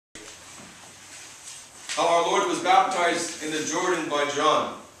how our Lord was baptized in the Jordan by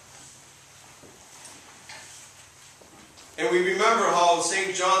John. And we remember how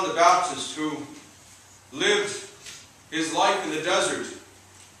St. John the Baptist, who lived his life in the desert,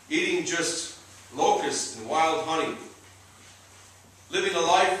 eating just locusts and wild honey, living a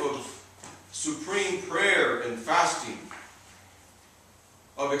life of supreme prayer and fasting,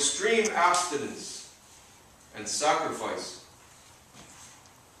 of extreme abstinence and sacrifice.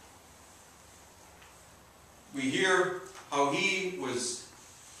 We hear how he was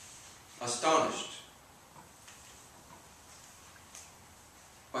astonished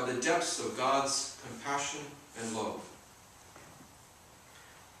by the depths of God's compassion and love.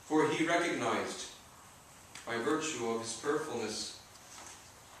 For he recognized, by virtue of his prayerfulness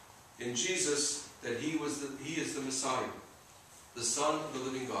in Jesus, that he is the Messiah, the Son of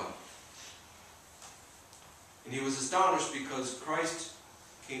the living God. And he was astonished because Christ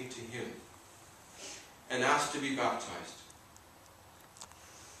came to him and asked to be baptized.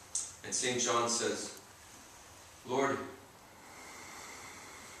 And St. John says, Lord,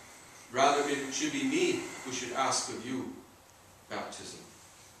 rather it should be me who should ask of you baptism.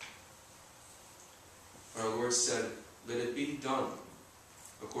 Our Lord said, let it be done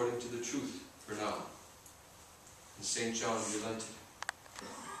according to the truth for now. And St. John relented.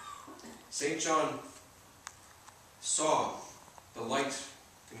 St. John saw the light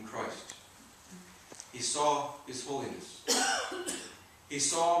in Christ. He saw his holiness. He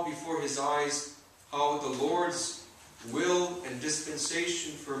saw before his eyes how the Lord's will and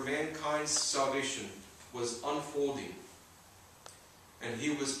dispensation for mankind's salvation was unfolding, and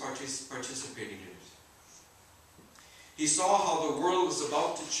he was participating in it. He saw how the world was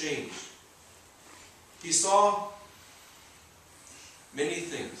about to change. He saw many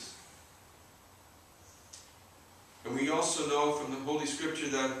things. And we also know from the Holy Scripture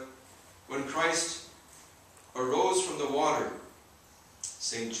that when Christ arose from the water,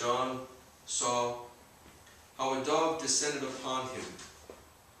 St. John saw how a dove descended upon him,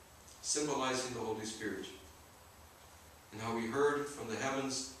 symbolizing the Holy Spirit, and how he heard from the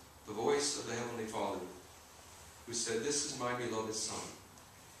heavens the voice of the Heavenly Father, who said, this is my beloved Son,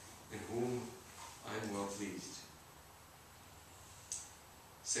 in whom I am well pleased.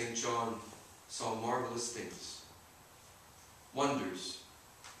 St. John saw marvelous things, wonders,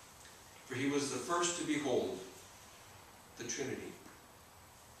 for he was the first to behold the Trinity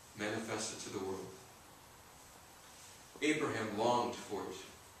manifested to the world. Abraham longed for it.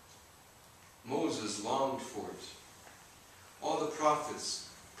 Moses longed for it. All the prophets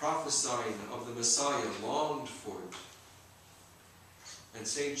prophesying of the Messiah longed for it. And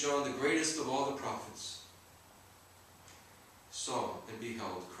St. John, the greatest of all the prophets, saw and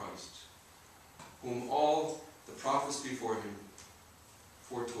beheld Christ, whom all the prophets before him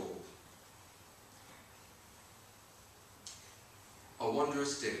foretold. A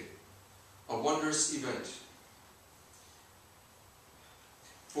wondrous day, a wondrous event.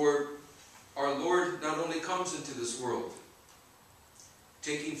 For our Lord not only comes into this world,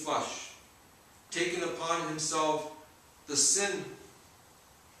 taking flesh, taking upon himself the sin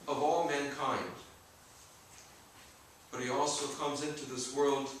of all mankind, but he also comes into this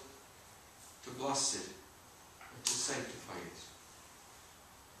world to bless it and to sanctify it.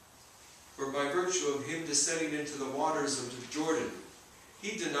 For by virtue of him descending into the waters of Jordan,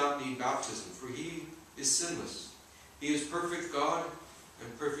 he did not need baptism, for he is sinless. He is perfect God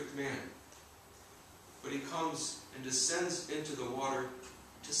and perfect man. But he comes and descends into the water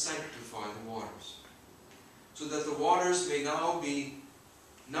to sanctify the waters, so that the waters may now be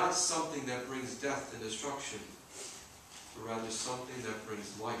not something that brings death and destruction, but rather something that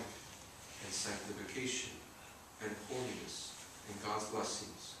brings life and sanctification and holiness and God's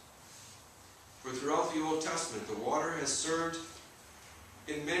blessings. For throughout the Old Testament, the water has served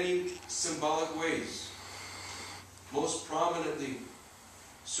in many symbolic ways. Most prominently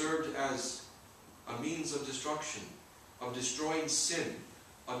served as a means of destruction, of destroying sin,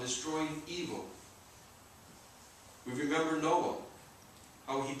 of destroying evil. We remember Noah,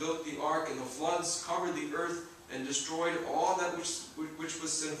 how he built the ark and the floods covered the earth and destroyed all that which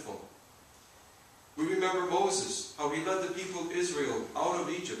was sinful. We remember Moses, how he led the people of Israel out of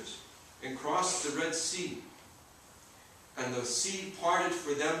Egypt and crossed the Red Sea. And the sea parted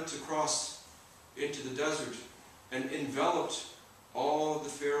for them to cross into the desert and enveloped all the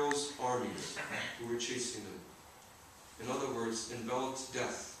Pharaoh's armies who were chasing them. In other words, enveloped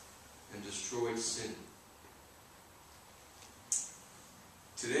death and destroyed sin.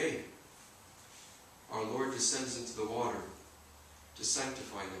 Today, our Lord descends into the water to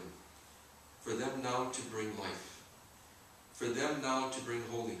sanctify them, for them now to bring life, for them now to bring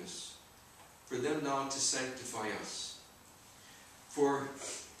holiness, for them now to sanctify us. For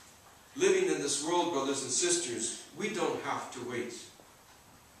living in this world, brothers and sisters, we don't have to wait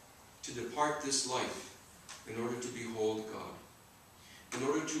to depart this life in order to behold God, in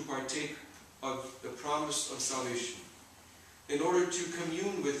order to partake of the promise of salvation, in order to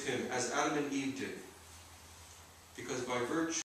commune with Him as Adam and Eve did. Because by virtue